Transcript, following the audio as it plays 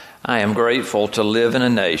I am grateful to live in a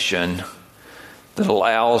nation that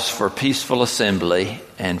allows for peaceful assembly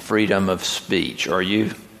and freedom of speech. Are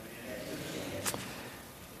you?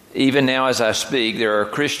 Even now as I speak, there are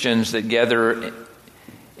Christians that gather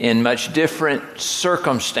in much different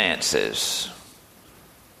circumstances.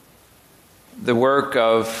 The work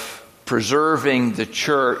of preserving the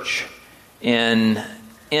church in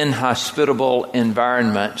inhospitable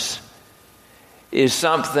environments is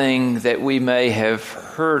something that we may have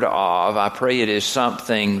heard of. I pray it is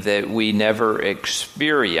something that we never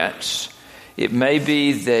experience. It may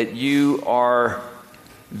be that you are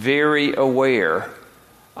very aware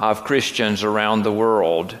of Christians around the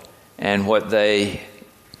world and what they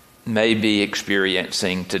may be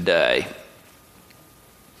experiencing today.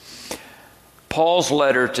 Paul's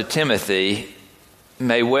letter to Timothy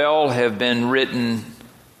may well have been written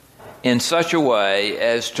in such a way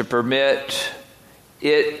as to permit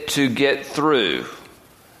it to get through.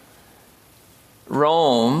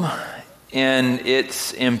 Rome, in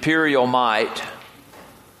its imperial might,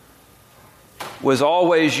 was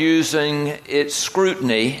always using its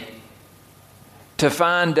scrutiny to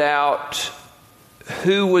find out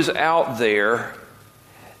who was out there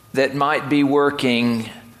that might be working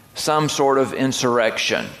some sort of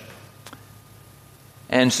insurrection.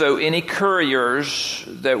 And so any couriers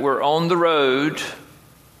that were on the road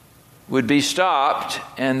would be stopped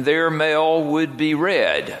and their mail would be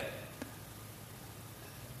read.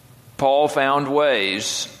 Paul found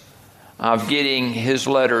ways of getting his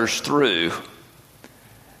letters through,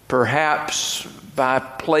 perhaps by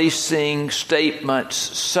placing statements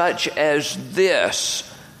such as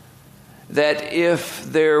this, that if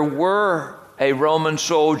there were a Roman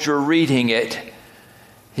soldier reading it,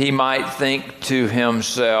 he might think to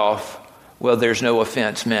himself, well, there's no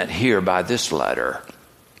offense meant here by this letter.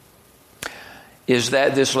 Is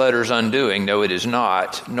that this letter's undoing? No, it is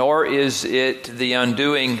not. Nor is it the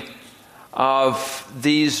undoing of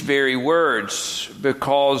these very words,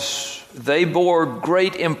 because they bore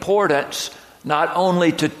great importance not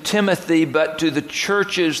only to Timothy, but to the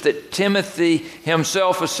churches that Timothy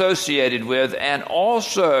himself associated with, and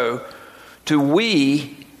also to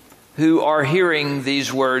we who are hearing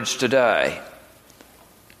these words today.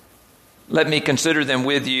 Let me consider them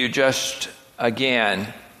with you just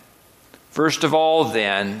again. First of all,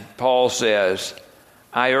 then, Paul says,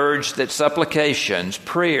 I urge that supplications,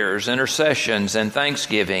 prayers, intercessions, and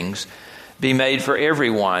thanksgivings be made for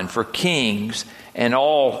everyone, for kings and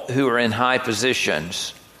all who are in high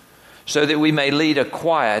positions, so that we may lead a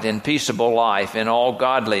quiet and peaceable life in all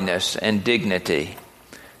godliness and dignity.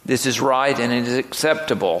 This is right and it is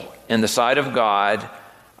acceptable in the sight of God,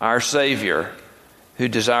 our Savior, who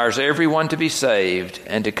desires everyone to be saved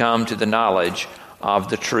and to come to the knowledge of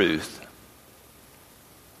the truth.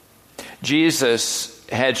 Jesus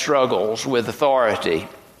had struggles with authority.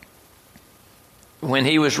 When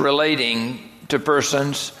he was relating to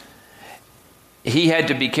persons, he had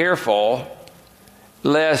to be careful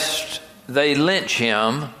lest they lynch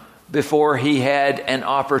him before he had an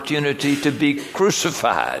opportunity to be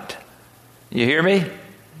crucified. You hear me?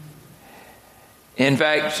 In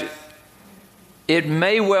fact, it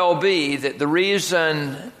may well be that the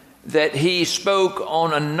reason that he spoke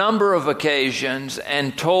on a number of occasions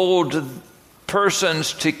and told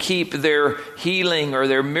persons to keep their healing or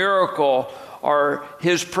their miracle or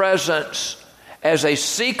his presence as a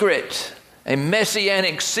secret, a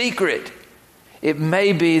messianic secret, it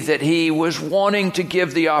may be that he was wanting to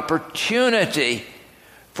give the opportunity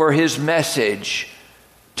for his message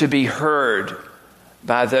to be heard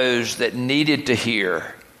by those that needed to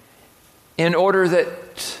hear, in order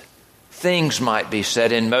that things might be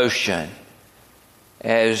set in motion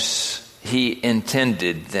as he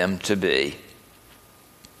intended them to be.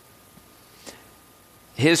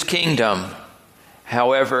 His kingdom,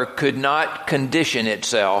 however, could not condition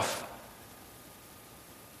itself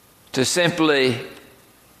to simply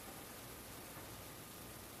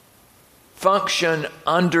function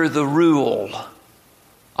under the rule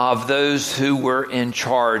of those who were in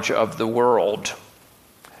charge of the world.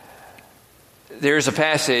 There's a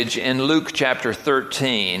passage in Luke chapter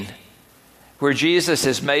 13 where Jesus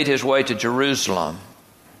has made his way to Jerusalem.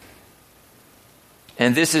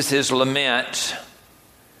 And this is his lament.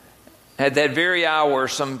 At that very hour,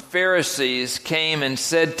 some Pharisees came and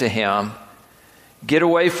said to him, "Get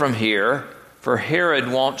away from here, for Herod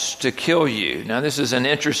wants to kill you." Now, this is an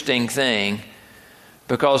interesting thing,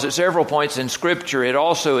 because at several points in Scripture, it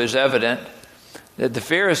also is evident that the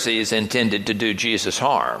Pharisees intended to do Jesus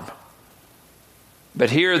harm.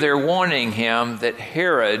 But here they're warning him that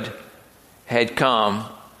Herod had come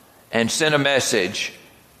and sent a message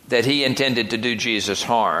that he intended to do Jesus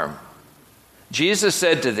harm. Jesus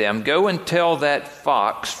said to them, "Go and tell that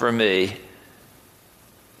fox for me."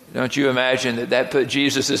 Don't you imagine that put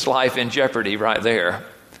Jesus' life in jeopardy right there?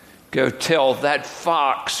 Go tell that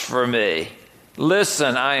fox for me.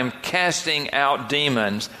 Listen, I am casting out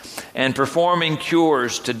demons and performing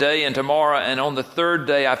cures today and tomorrow, and on the third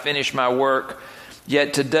day I finish my work.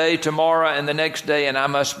 Yet today, tomorrow, and the next day, and I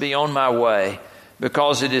must be on my way,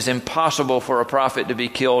 because it is impossible for a prophet to be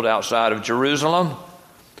killed outside of Jerusalem.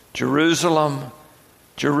 Jerusalem,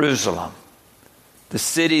 Jerusalem, the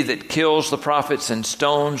city that kills the prophets and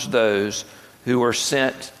stones those who are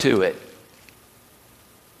sent to it.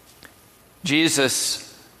 Jesus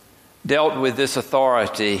dealt with this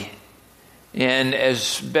authority in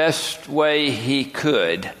as best way he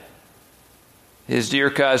could. His dear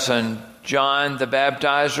cousin John the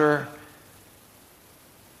Baptizer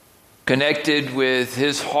connected with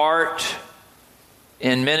his heart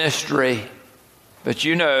in ministry, but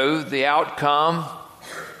you know the outcome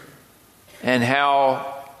and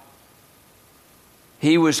how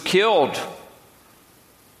he was killed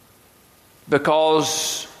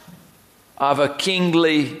because of a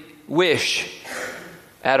kingly wish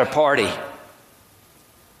at a party.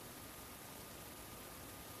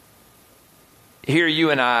 Here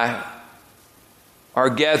you and I are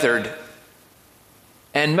gathered,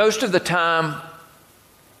 and most of the time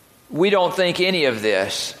we don't think any of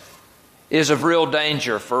this is of real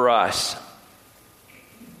danger for us.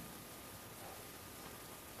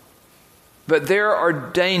 But there are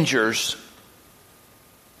dangers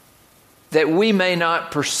that we may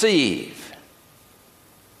not perceive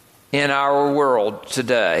in our world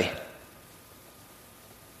today.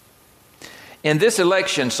 In this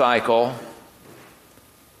election cycle,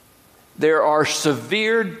 there are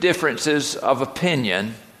severe differences of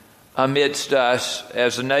opinion amidst us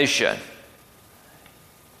as a nation.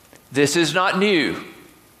 This is not new.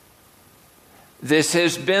 This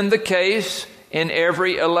has been the case in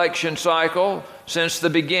every election cycle since the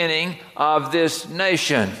beginning of this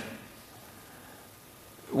nation.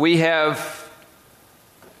 We have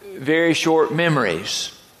very short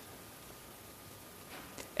memories.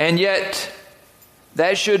 And yet,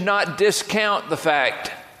 that should not discount the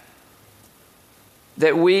fact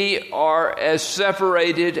that we are as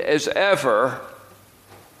separated as ever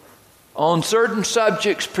on certain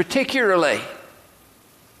subjects, particularly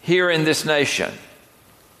here in this nation.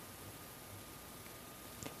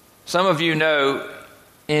 Some of you know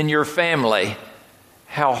in your family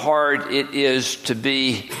how hard it is to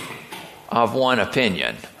be of one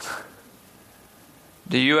opinion.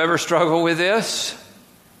 Do you ever struggle with this?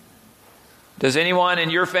 Does anyone in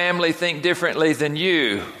your family think differently than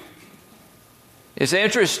you? It's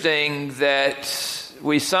interesting that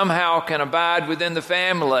we somehow can abide within the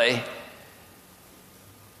family.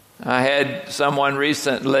 I had someone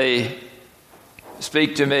recently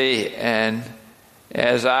speak to me, and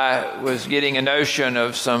as I was getting a notion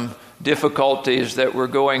of some difficulties that were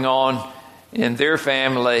going on in their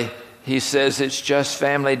family, he says it's just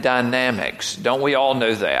family dynamics. Don't we all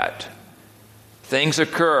know that? Things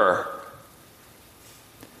occur.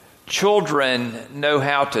 Children know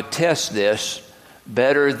how to test this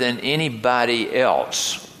better than anybody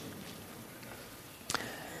else.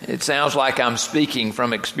 It sounds like I'm speaking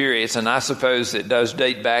from experience, and I suppose it does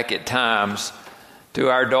date back at times to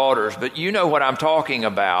our daughters. But you know what I'm talking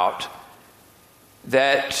about,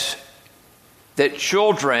 that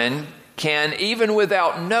children can, even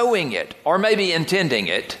without knowing it, or maybe intending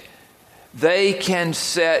it, they can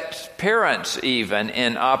set parents even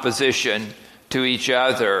in opposition to each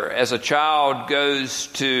other. As a child goes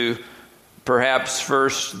to perhaps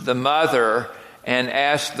first the mother and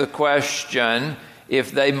asks the question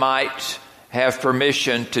if they might have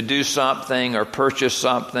permission to do something or purchase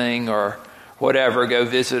something or whatever, go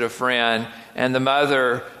visit a friend, and the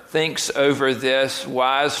mother thinks over this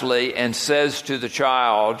wisely and says to the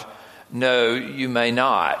child, "No, you may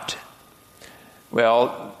not."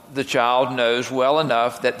 Well, the child knows well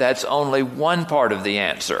enough that that's only one part of the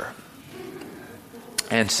answer.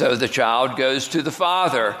 And so the child goes to the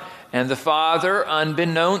father, and the father,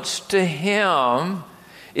 unbeknownst to him,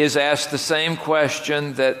 is asked the same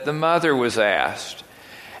question that the mother was asked.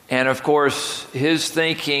 And of course, his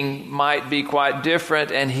thinking might be quite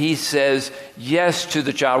different, and he says yes to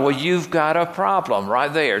the child. Well, you've got a problem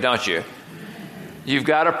right there, don't you? You've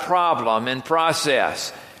got a problem in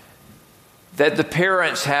process that the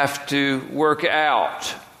parents have to work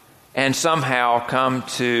out and somehow come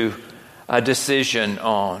to a decision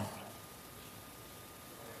on.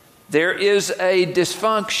 There is a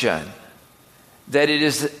dysfunction that it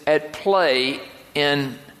is at play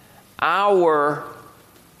in our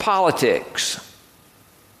politics,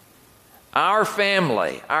 our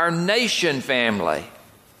family, our nation family,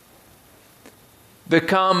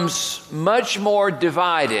 becomes much more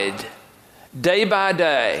divided day by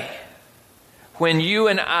day when you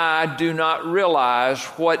and I do not realize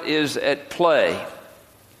what is at play.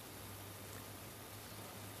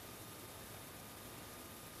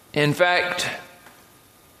 In fact,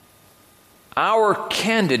 our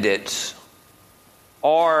candidates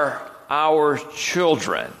are our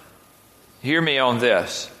children. Hear me on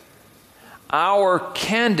this. Our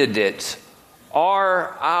candidates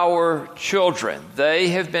are our children. They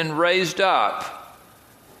have been raised up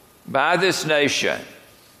by this nation.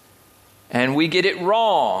 And we get it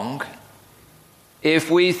wrong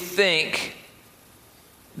if we think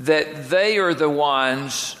that they are the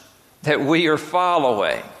ones that we are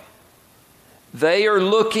following. They are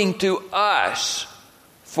looking to us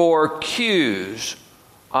for cues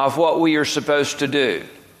of what we are supposed to do.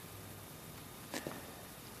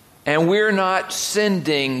 And we're not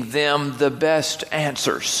sending them the best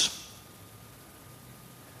answers.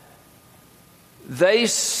 They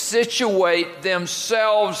situate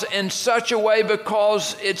themselves in such a way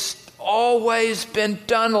because it's always been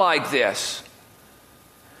done like this,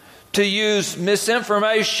 to use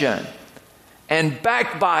misinformation and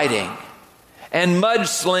backbiting and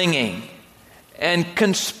mudslinging and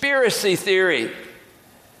conspiracy theory.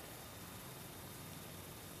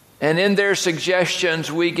 And in their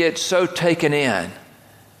suggestions, we get so taken in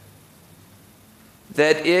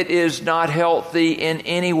that it is not healthy in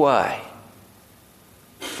any way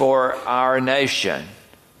for our nation,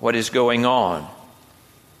 what is going on.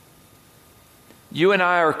 You and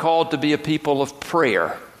I are called to be a people of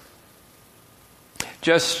prayer.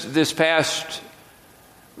 Just this past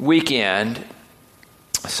weekend,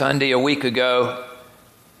 Sunday a week ago,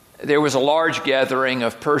 there was a large gathering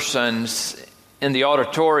of persons in the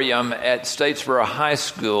auditorium at Statesboro High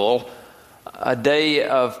School, a day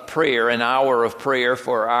of prayer, an hour of prayer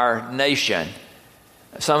for our nation.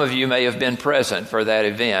 Some of you may have been present for that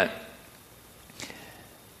event.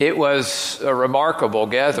 It was a remarkable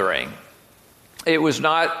gathering. It was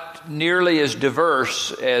not nearly as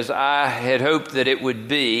diverse as I had hoped that it would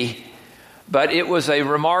be, but it was a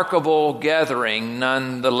remarkable gathering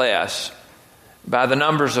nonetheless by the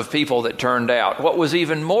numbers of people that turned out. What was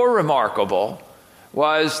even more remarkable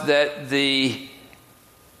was that the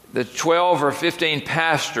 12 or 15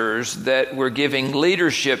 pastors that were giving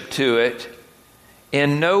leadership to it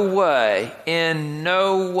in no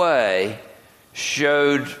way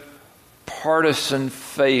showed partisan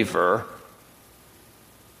favor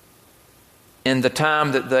in the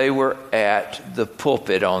time that they were at the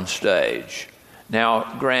pulpit on stage.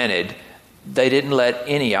 Now, granted, they didn't let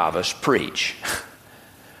any of us preach,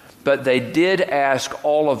 but they did ask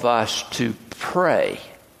all of us to pray.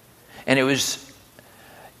 And it was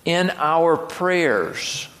in our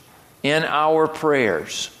prayers,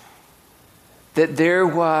 that there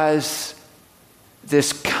was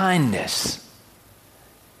this kindness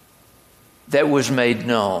that was made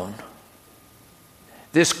known.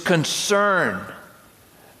 This concern,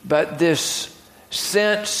 but this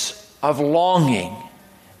sense of longing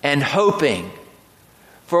and hoping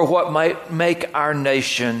for what might make our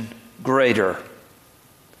nation greater.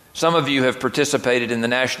 Some of you have participated in the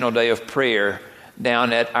National Day of Prayer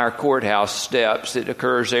down at our courthouse steps. It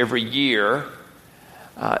occurs every year.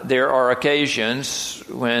 There are occasions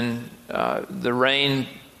when the rain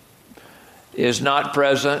is not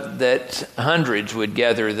present that hundreds would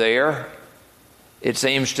gather there. It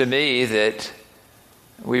seems to me that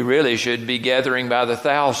we really should be gathering by the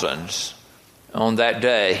thousands on that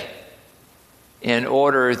day in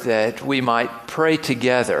order that we might pray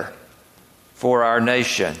together for our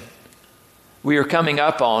nation. We are coming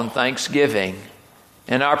up on Thanksgiving.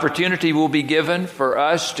 An opportunity will be given for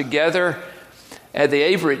us to gather at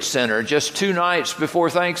the Average Center just 2 nights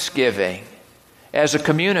before Thanksgiving as a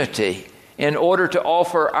community in order to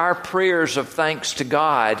offer our prayers of thanks to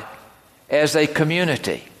God as a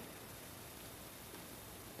community.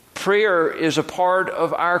 Prayer is a part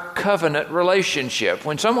of our covenant relationship.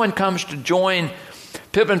 When someone comes to join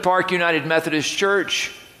Pittman Park United Methodist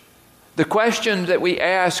Church, the question that we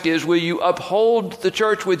ask is, will you uphold the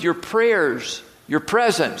church with your prayers, your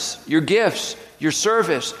presence, your gifts, your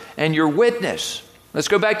service, and your witness? Let's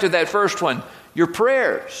go back to that first one, your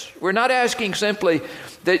prayers. We're not asking simply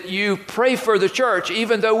that you pray for the church,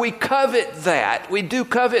 even though we covet that. We do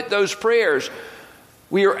covet those prayers.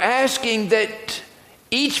 We are asking that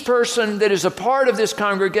each person that is a part of this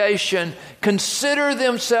congregation consider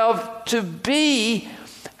themselves to be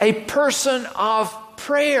a person of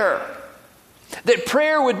prayer. That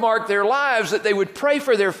prayer would mark their lives, that they would pray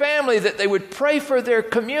for their family, that they would pray for their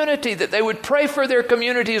community, that they would pray for their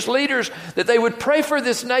community's leaders, that they would pray for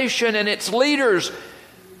this nation and its leaders,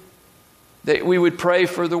 that we would pray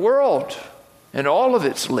for the world and all of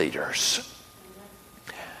its leaders.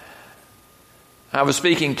 I was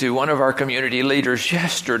speaking to one of our community leaders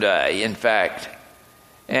yesterday, in fact,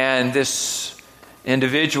 and this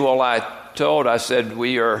individual I said,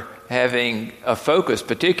 we are having a focus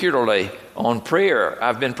particularly on prayer.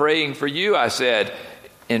 I've been praying for you, I said.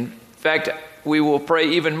 In fact, we will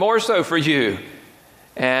pray even more so for you.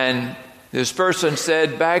 And this person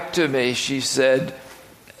said back to me, she said,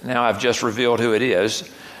 now I've just revealed who it is.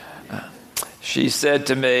 She said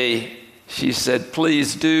to me,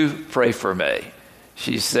 please do pray for me.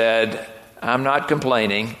 She said, I'm not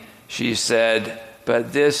complaining. She said,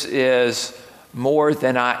 but this is more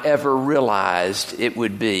than I ever realized it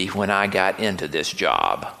would be when I got into this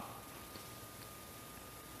job.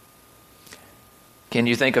 Can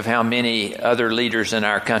you think of how many other leaders in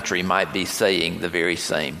our country might be saying the very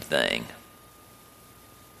same thing?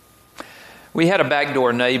 We had a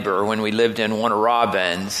backdoor neighbor when we lived in Warner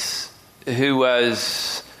Robins who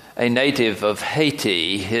was a native of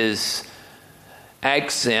Haiti. His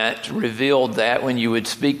accent revealed that when you would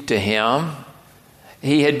speak to him.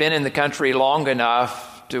 He had been in the country long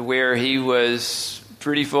enough to where he was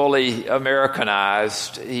pretty fully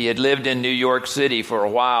Americanized. He had lived in New York City for a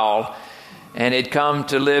while and had come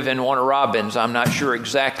to live in Warner Robins. I'm not sure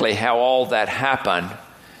exactly how all that happened.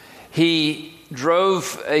 He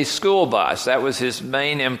drove a school bus. That was his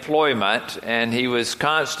main employment, and he was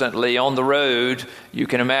constantly on the road. You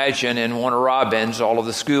can imagine in Warner Robins, all of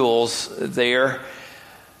the schools there.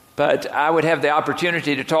 But I would have the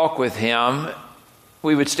opportunity to talk with him.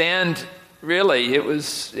 We would stand, really, it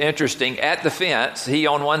was interesting, at the fence, he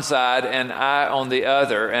on one side and I on the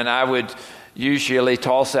other, and I would usually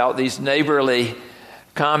toss out these neighborly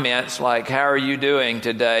comments like, how are you doing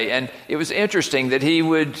today? And it was interesting that he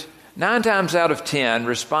would 9 times out of 10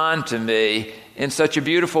 respond to me in such a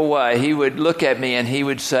beautiful way. He would look at me and he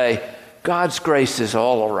would say, God's grace is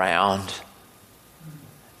all around.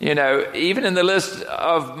 You know, even in the list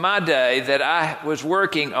of my day that I was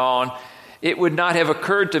working on, it would not have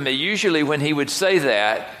occurred to me, usually when he would say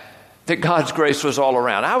that God's grace was all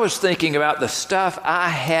around. I was thinking about the stuff I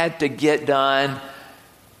had to get done,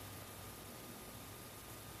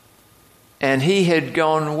 and he had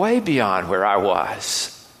gone way beyond where I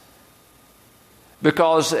was.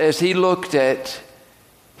 Because as he looked at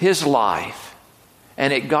his life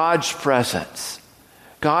and at God's presence,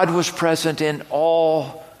 God was present in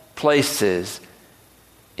all places,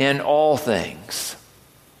 in all things.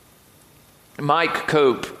 Mike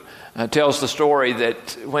Cope tells the story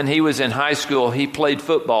that when he was in high school, he played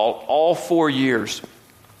football all 4 years.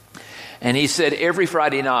 And he said every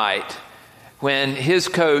Friday night when his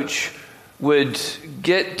coach would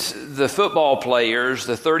get the football players,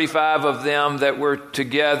 the 35 of them that were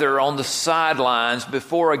together on the sidelines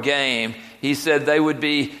before a game, he said they would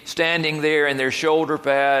be standing there in their shoulder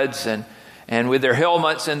pads and with their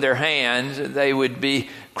helmets in their hands. They would be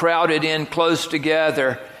crowded in close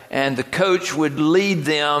together, and the coach would lead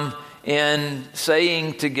them in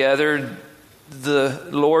saying together the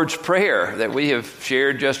Lord's Prayer that we have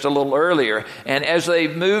shared just a little earlier. And as they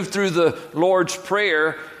moved through the Lord's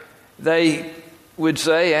Prayer, they would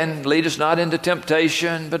say, and lead us not into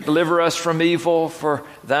temptation, but deliver us from evil, for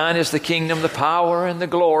thine is the kingdom, the power, and the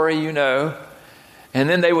glory, you know. And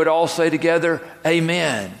then they would all say together,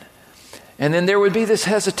 amen. And then there would be this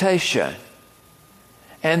hesitation.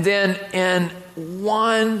 And then in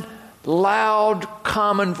one loud,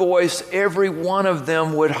 common voice, every one of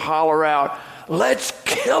them would holler out, let's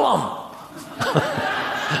kill him.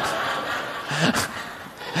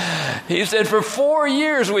 He said, for 4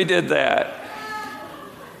 years we did that.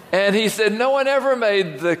 And he said, no one ever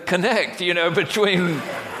made the connect, between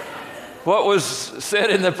what was said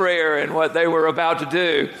in the prayer and what they were about to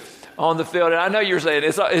do on the field. And I know you're saying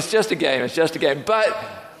it's just a game, it's just a game.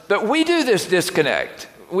 But we do this disconnect.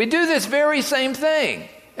 We do this very same thing.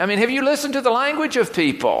 I mean, have you listened to the language of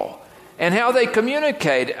people and how they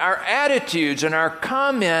communicate? Our attitudes and our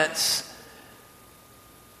comments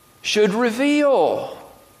should reveal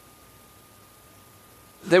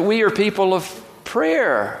that we are people of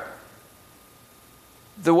prayer.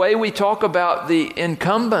 The way we talk about the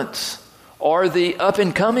incumbents or the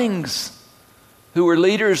up-and-comings who are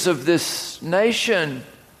leaders of this nation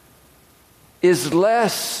is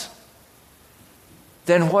less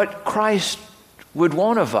than what Christ would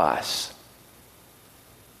want of us.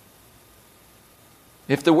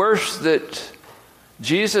 If the worst that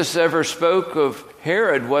Jesus ever spoke of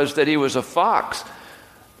Herod was that he was a fox.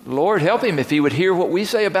 Lord help him if he would hear what we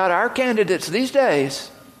say about our candidates these days.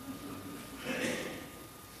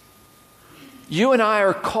 You and I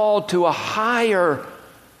are called to a higher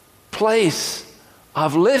place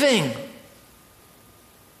of living,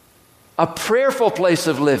 a prayerful place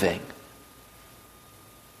of living.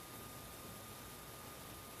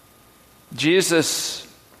 Jesus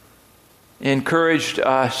encouraged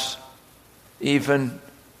us, even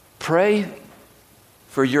pray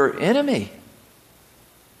for your enemy.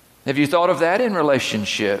 Have you thought of that in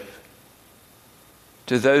relationship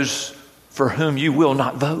to those for whom you will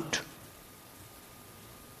not vote?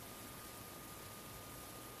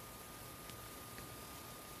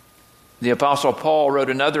 The Apostle Paul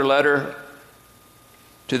wrote another letter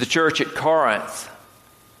to the church at Corinth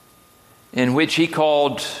in which he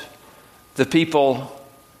called the people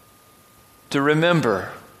to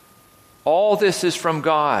remember all this is from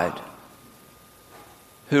God,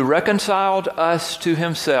 who reconciled us to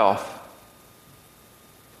himself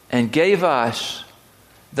and gave us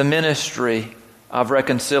the ministry of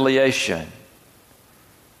reconciliation.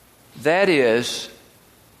 That is,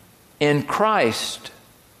 in Christ,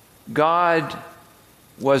 God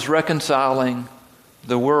was reconciling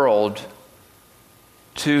the world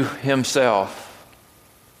to himself.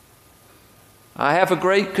 I have a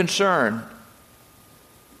great concern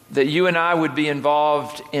that you and I would be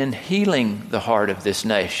involved in healing the heart of this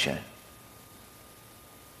nation.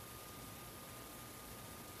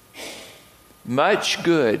 Much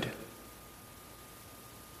good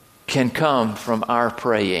can come from our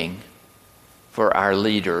praying for our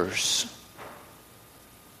leaders.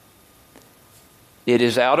 It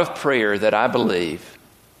is out of prayer that I believe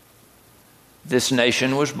this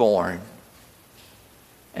nation was born,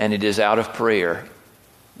 and it is out of prayer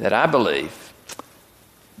that I believe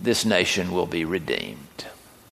this nation will be redeemed.